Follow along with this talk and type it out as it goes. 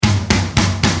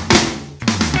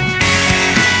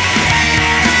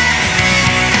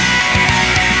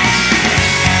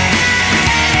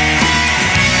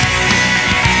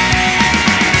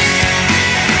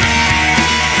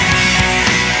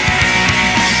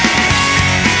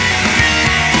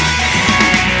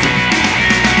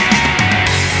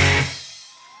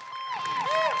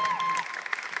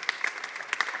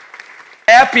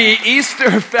Happy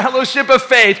Easter, Fellowship of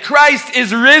Faith. Christ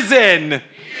is risen. He is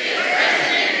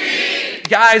risen indeed.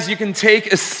 Guys, you can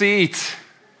take a seat.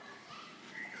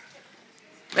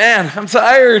 Man, I'm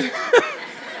tired.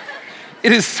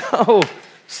 It is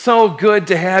so good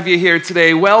to have you here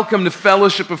today. Welcome to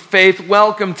Fellowship of Faith.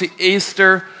 Welcome to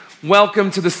Easter.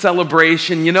 Welcome to the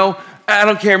celebration. You know, I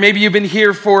don't care. Maybe you've been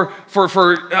here for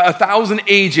 1,000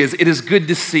 ages. It is good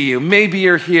to see you. Maybe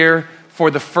you're here for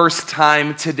the first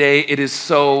time today. It is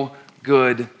so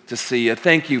good to see you.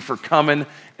 Thank you for coming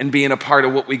and being a part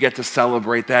of what we get to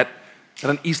celebrate. That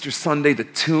on Easter Sunday, the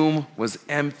tomb was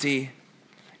empty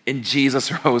and Jesus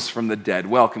rose from the dead.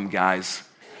 Welcome, guys.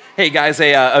 Hey, guys,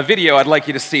 a video I'd like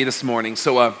you to see this morning.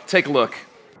 So take a look.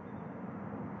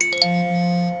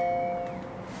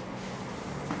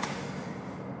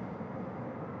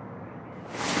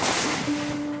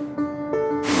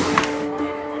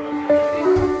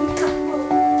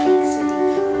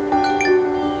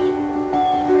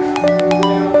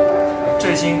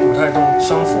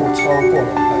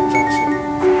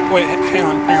 Wait, hang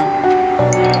on.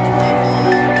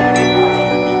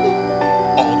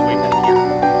 All the way down here.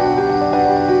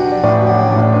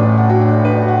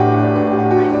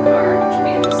 My car should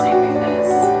be the same way this.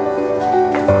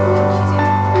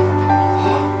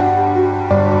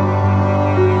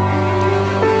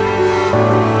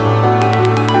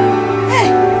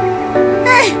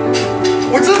 Hey!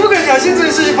 我真不敢相信这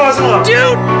件事情发生了。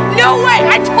 Dude, no way!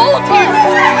 I told you!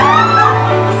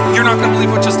 You're not gonna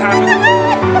believe what just happened. Let's see.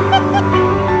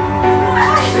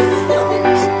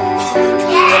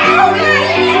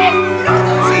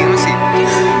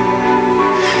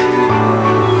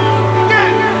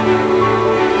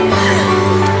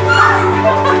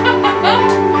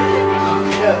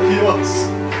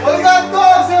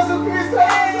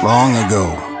 Long ago,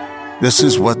 this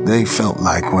is what they felt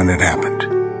like when it happened.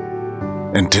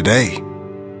 And today,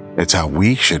 it's how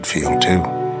we should feel too.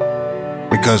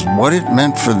 Because what it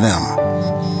meant for them,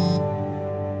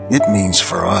 it means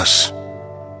for us.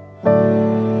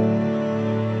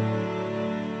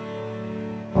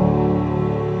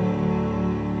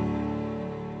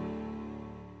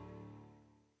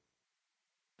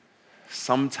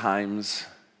 Sometimes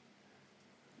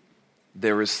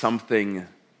there is something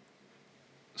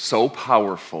so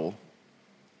powerful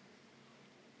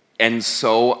and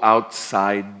so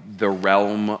outside the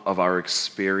realm of our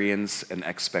experience and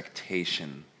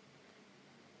expectation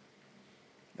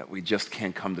that we just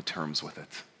can't come to terms with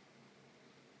it.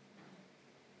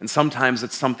 And sometimes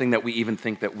it's something that we even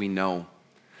think that we know,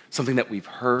 something that we've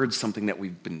heard, something that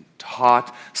we've been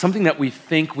taught, something that we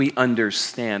think we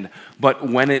understand. But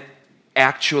when it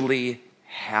actually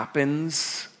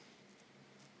happens,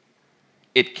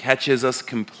 it catches us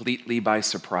completely by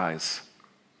surprise.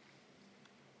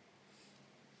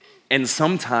 And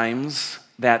sometimes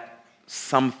that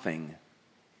something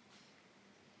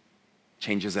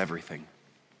changes everything.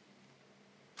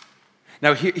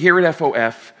 Now, here at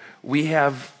FOF, we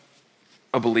have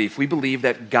a belief. We believe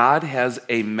that God has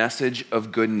a message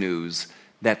of good news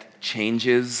that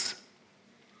changes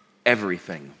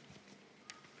everything.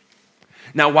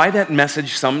 Now, why that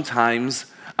message sometimes,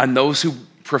 on those who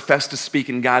profess to speak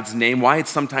in God's name, why it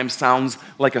sometimes sounds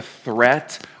like a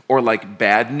threat or like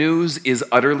bad news is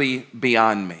utterly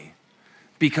beyond me.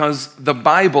 Because the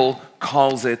Bible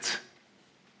calls it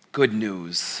good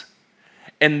news.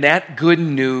 And that good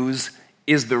news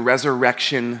is the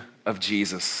resurrection of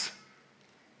Jesus.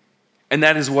 And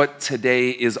that is what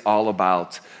today is all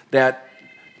about. That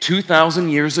 2,000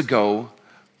 years ago,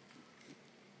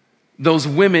 those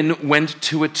women went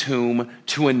to a tomb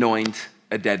to anoint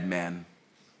a dead man.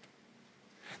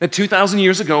 That 2,000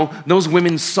 years ago, those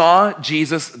women saw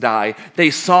Jesus die. They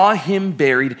saw him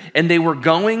buried, and they were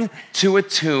going to a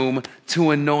tomb to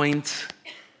anoint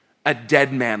a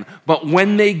dead man. But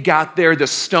when they got there, the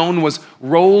stone was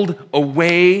rolled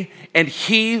away, and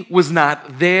he was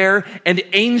not there. And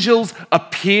angels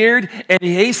appeared, and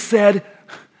they said,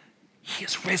 "He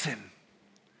is risen."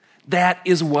 That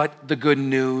is what the good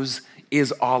news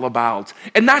is all about.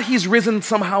 And not he's risen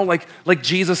somehow like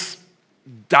Jesus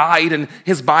died and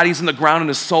his body's in the ground and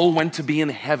his soul went to be in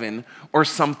heaven or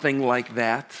something like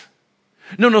that.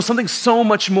 No, something so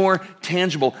much more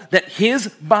tangible, that his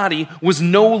body was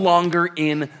no longer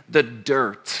in the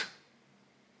dirt.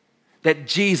 That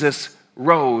Jesus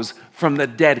rose from the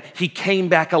dead. He came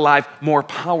back alive, more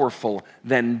powerful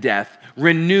than death,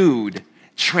 renewed,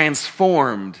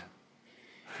 transformed,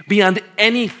 beyond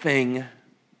anything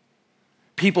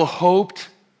people hoped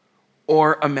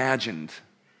or imagined.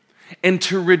 And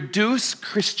to reduce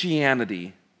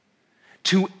Christianity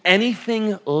to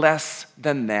anything less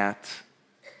than that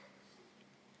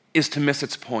is to miss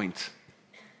its point.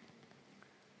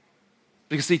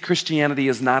 Because see, Christianity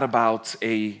is not about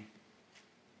a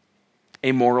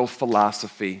moral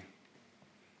philosophy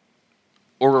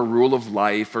or a rule of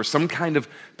life or some kind of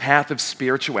path of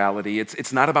spirituality.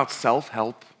 It's not about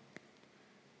self-help.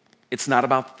 It's not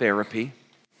about therapy.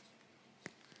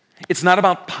 It's not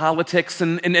about politics,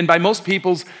 and by most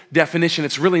people's definition,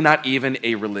 it's really not even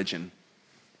a religion.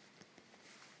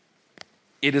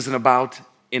 It isn't about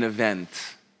an event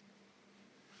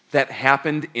that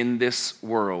happened in this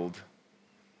world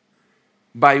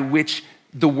by which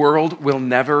the world will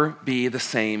never be the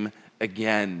same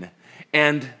again.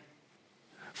 And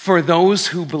for those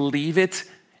who believe it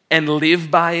and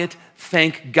live by it,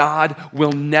 thank God,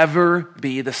 will never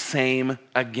be the same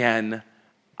again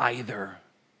either.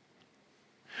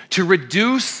 To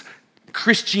reduce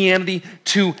Christianity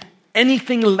to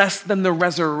anything less than the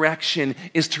resurrection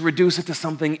is to reduce it to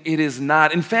something it is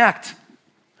not. In fact,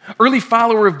 early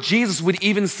follower of Jesus would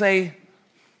even say,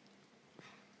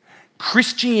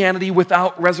 Christianity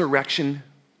without resurrection,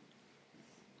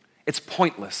 it's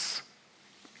pointless.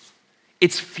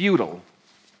 It's futile.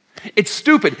 It's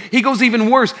stupid. He goes even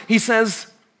worse. He says,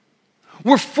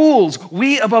 we're fools.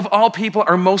 We, above all people,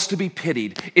 are most to be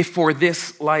pitied, if for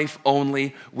this life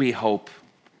only we hope.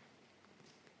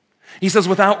 He says,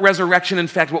 without resurrection, in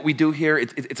fact, what we do here,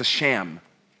 it's a sham.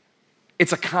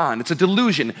 It's a con. It's a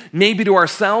delusion, maybe to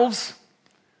ourselves,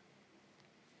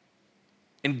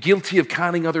 and guilty of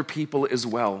conning other people as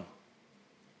well.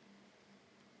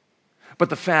 But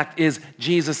the fact is,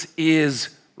 Jesus is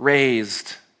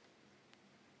raised,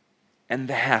 and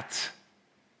that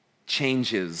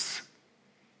changes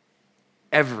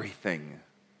everything.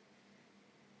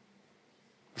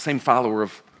 The same follower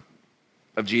of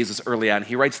Jesus early on,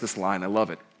 he writes this line. I love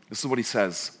it. This is what he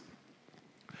says.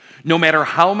 No matter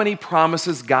how many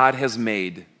promises God has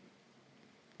made,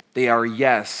 they are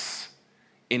yes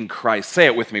in Christ. Say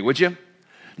it with me, would you?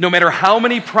 No matter how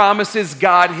many promises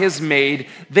God has made,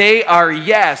 they are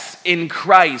yes in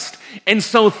Christ. And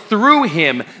so through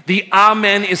him, the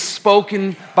Amen is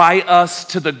spoken by us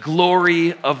to the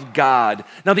glory of God.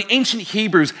 Now, the ancient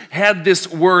Hebrews had this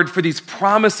word for these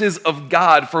promises of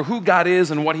God, for who God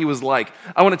is and what he was like.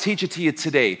 I want to teach it to you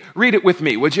today. Read it with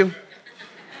me, would you?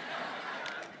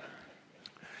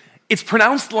 It's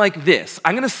pronounced like this.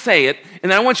 I'm going to say it,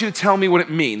 and I want you to tell me what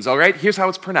it means, all right? Here's how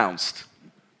it's pronounced.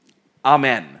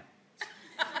 Amen.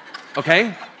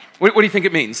 Okay? What do you think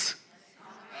it means?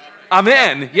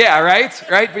 Amen. Yeah, right?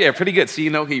 Yeah, pretty good. So you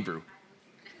know Hebrew.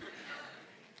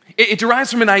 It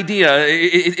derives from an idea.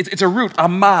 It's a root,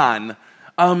 aman,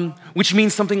 which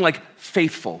means something like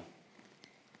faithful,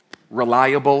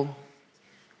 reliable,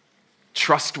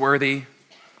 trustworthy,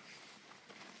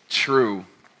 true.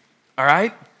 All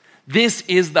right? This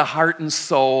is the heart and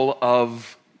soul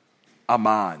of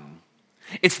Aman.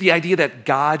 It's the idea that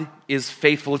God is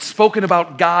faithful. It's spoken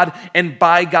about God and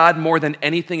by God more than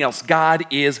anything else. God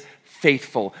is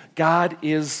faithful. God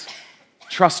is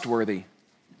trustworthy.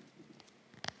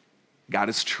 God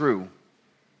is true.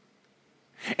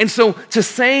 And so to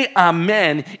say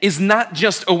amen is not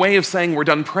just a way of saying we're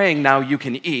done praying, now you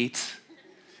can eat.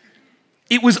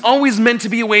 It was always meant to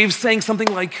be a way of saying something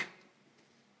like,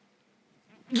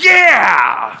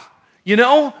 yeah, you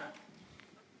know,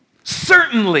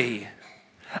 certainly,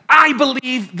 I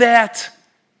believe that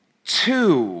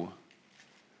too.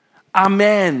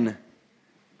 Amen.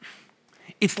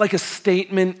 It's like a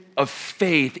statement of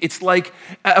faith. It's like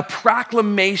a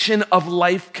proclamation of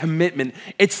life commitment.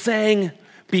 It's saying,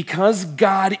 because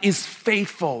God is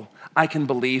faithful, I can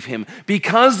believe him.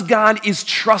 Because God is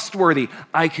trustworthy,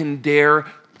 I can dare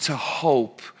to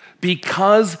hope.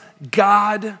 Because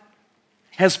God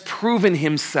has proven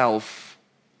himself,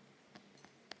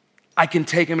 I can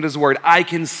take him at his word. I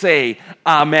can say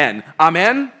amen.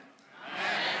 Amen? Amen.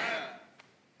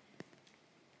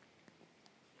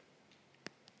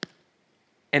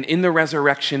 And in the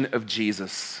resurrection of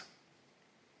Jesus,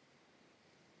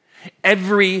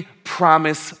 every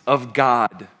promise of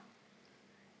God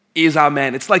is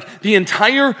amen. It's like the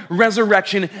entire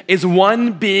resurrection is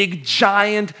one big,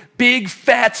 giant, big,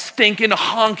 fat, stinking,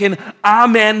 honking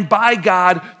amen by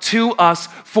God to us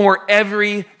for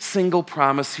every single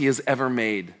promise he has ever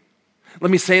made.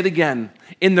 Let me say it again.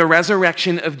 In the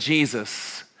resurrection of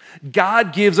Jesus,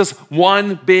 God gives us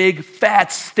one big,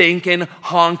 fat, stinking,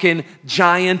 honking,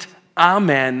 giant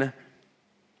amen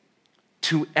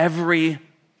to every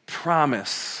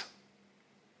promise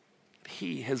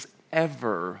he has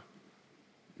ever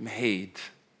made.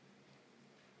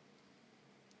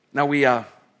 Now we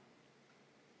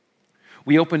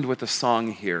opened with a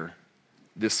song here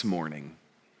this morning.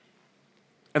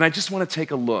 And I just want to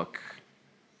take a look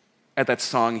at that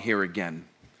song here again.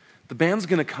 The band's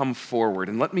going to come forward,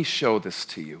 and let me show this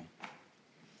to you.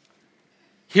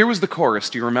 Here was the chorus.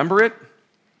 Do you remember it?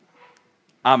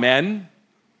 Amen.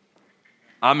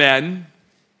 Amen.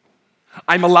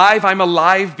 I'm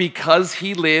alive because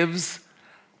he lives.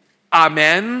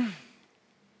 Amen.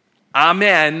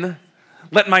 Amen.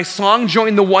 Let my song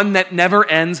join the one that never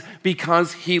ends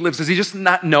because he lives. Does he just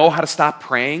not know how to stop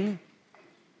praying?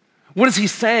 What is he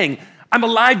saying? I'm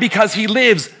alive because he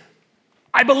lives.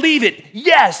 I believe it.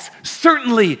 Yes,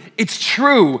 certainly, it's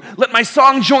true. Let my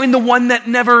song join the one that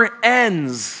never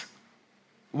ends.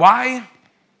 Why?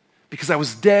 Because I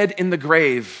was dead in the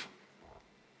grave.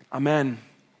 Amen.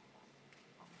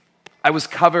 I was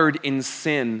covered in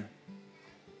sin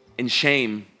and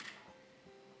shame.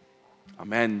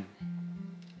 Amen.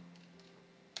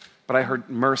 But I heard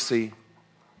mercy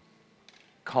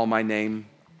call my name.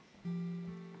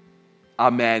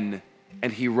 Amen.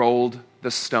 And he rolled the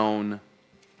stone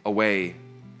away.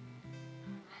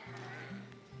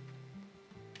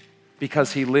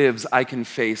 Because he lives, I can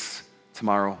face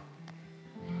tomorrow.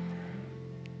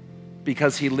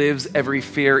 Because he lives, every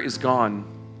fear is gone.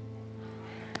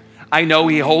 I know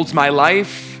he holds my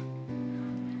life,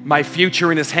 my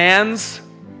future in his hands.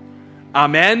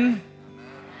 Amen.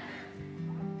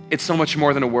 It's so much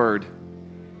more than a word.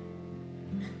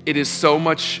 It is so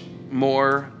much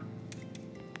more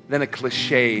than a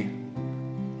cliche.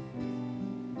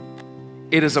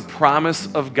 It is a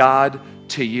promise of God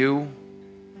to you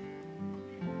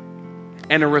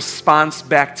and a response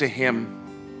back to him.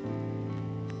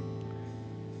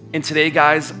 And today,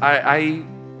 guys, I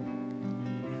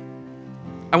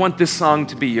want this song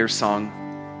to be your song.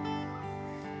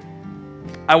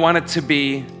 I want it to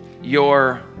be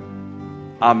your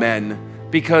amen,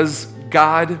 because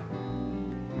God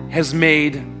has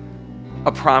made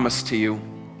a promise to you.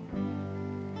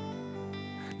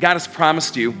 God has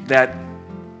promised you that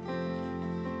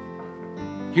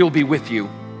he'll be with you.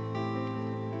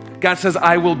 God says,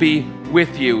 I will be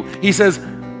with you. He says,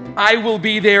 I will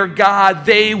be their God.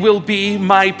 They will be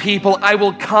my people. I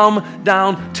will come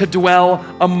down to dwell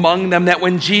among them. That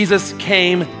when Jesus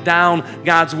came down,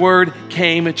 God's word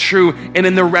came true. And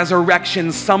in the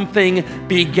resurrection, something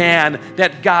began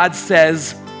that God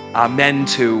says amen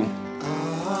to.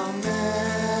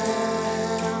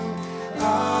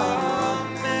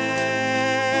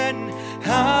 Amen.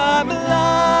 I'm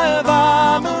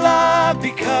alive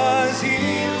because he lives.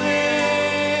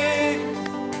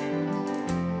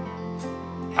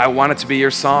 I want it to be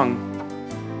your song.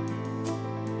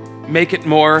 Make it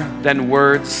more than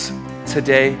words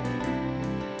today.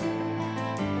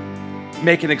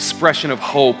 Make an expression of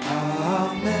hope.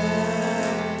 Amen.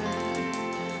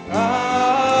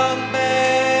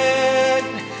 Amen.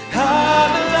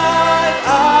 I'm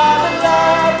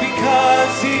alive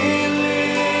because he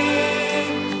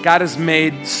lives. God has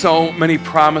made so many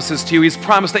promises to you. He's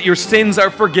promised that your sins are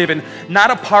forgiven.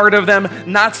 Not a part of them,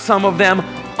 not some of them,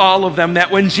 all of them.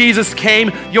 That when Jesus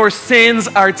came, your sins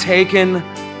are taken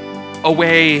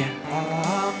away. Amen.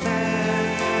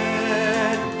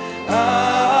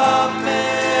 Amen.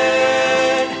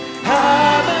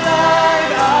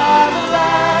 I'm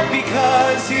alive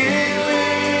because he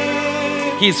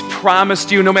lives. He's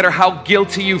promised you, no matter how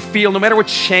guilty you feel, no matter what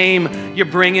shame you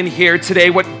bring in here today,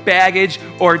 what baggage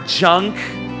or junk,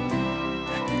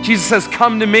 Jesus says,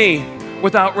 come to me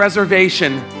without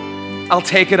reservation. I'll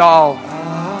take it all.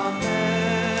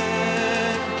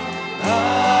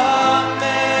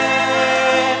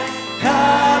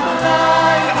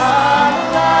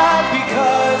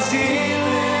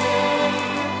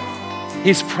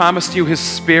 He's promised you his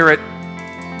spirit,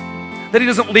 that he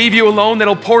doesn't leave you alone, that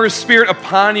he'll pour his spirit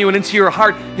upon you and into your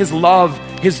heart, his love,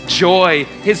 his joy,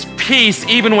 his peace,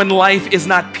 even when life is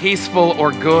not peaceful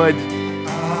or good. Amen.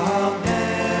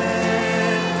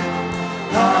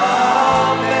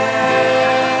 Amen.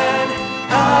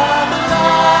 I'm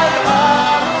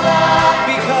alive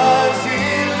because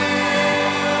he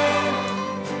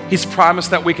lives. He's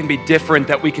promised that we can be different,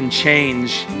 that we can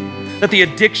change, that the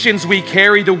addictions we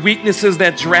carry, the weaknesses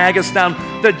that drag us down,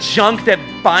 the junk that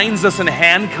binds us and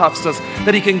handcuffs us,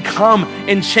 that he can come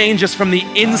and change us from the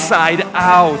inside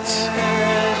out.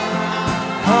 Amen.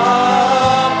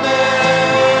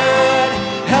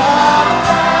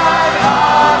 I'm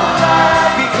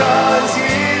alive because he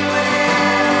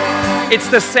lives. It's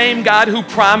the same God who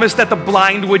promised that the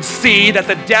blind would see, that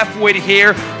the deaf would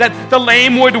hear, that the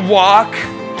lame would walk,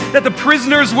 that the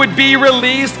prisoners would be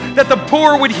released, that the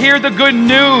poor would hear the good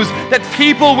news, that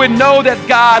people would know that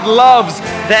God loves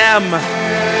them. Amen.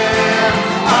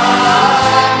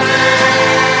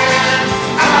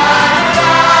 I'm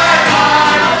alive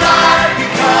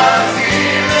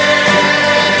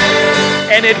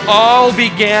And it all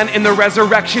began in the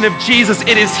resurrection of Jesus.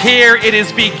 It is here, it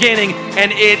is beginning,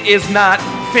 and it is not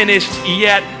finished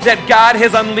yet. That God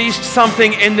has unleashed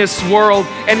something in this world,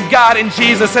 and God in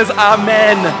Jesus says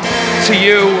amen to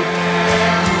you.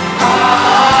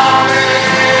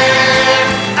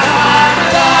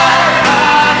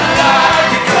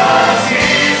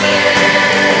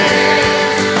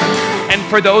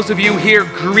 For those of you here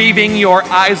grieving your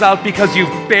eyes out because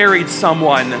you've buried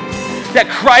someone, that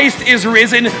Christ is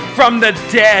risen from the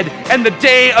dead and the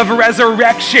day of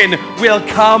resurrection will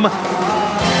come.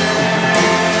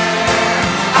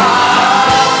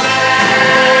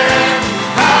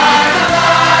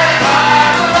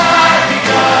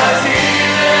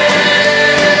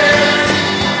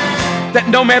 That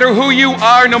no matter who you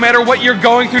are, no matter what you're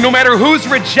going through, no matter who's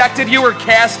rejected you or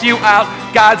cast you out,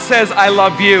 God says, I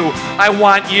love you. I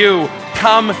want you.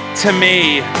 Come to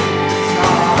me.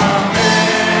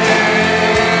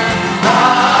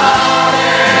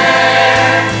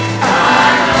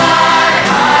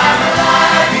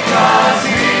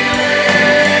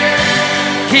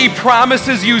 He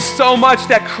promises you so much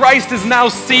that Christ is now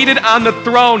seated on the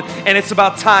throne, and it's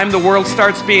about time the world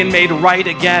starts being made right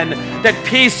again. That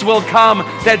peace will come,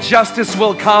 that justice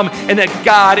will come, and that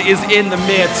God is in the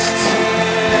midst.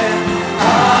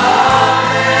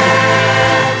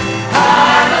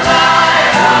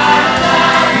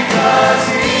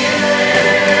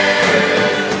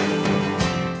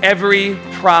 Every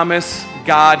promise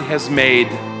God has made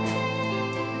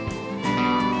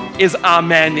is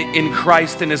amen in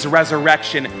Christ and his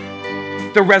resurrection.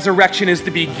 The resurrection is the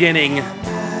beginning.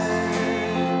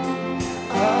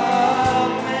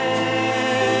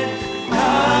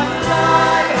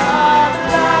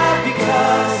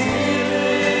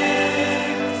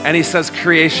 And he says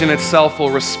creation itself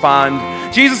will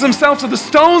respond. Jesus himself said the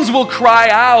stones will cry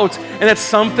out, and that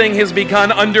something has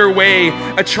begun underway,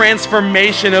 a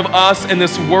transformation of us in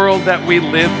this world that we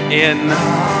live in.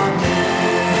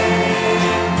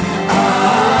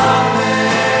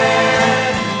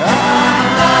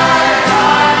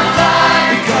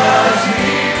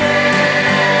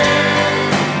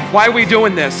 Why are we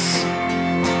doing this?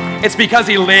 It's because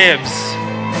he lives.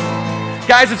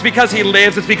 Guys, it's because he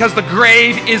lives. It's because the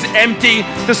grave is empty.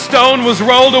 The stone was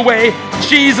rolled away.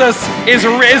 Jesus is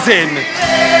risen.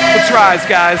 Let's rise,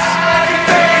 guys.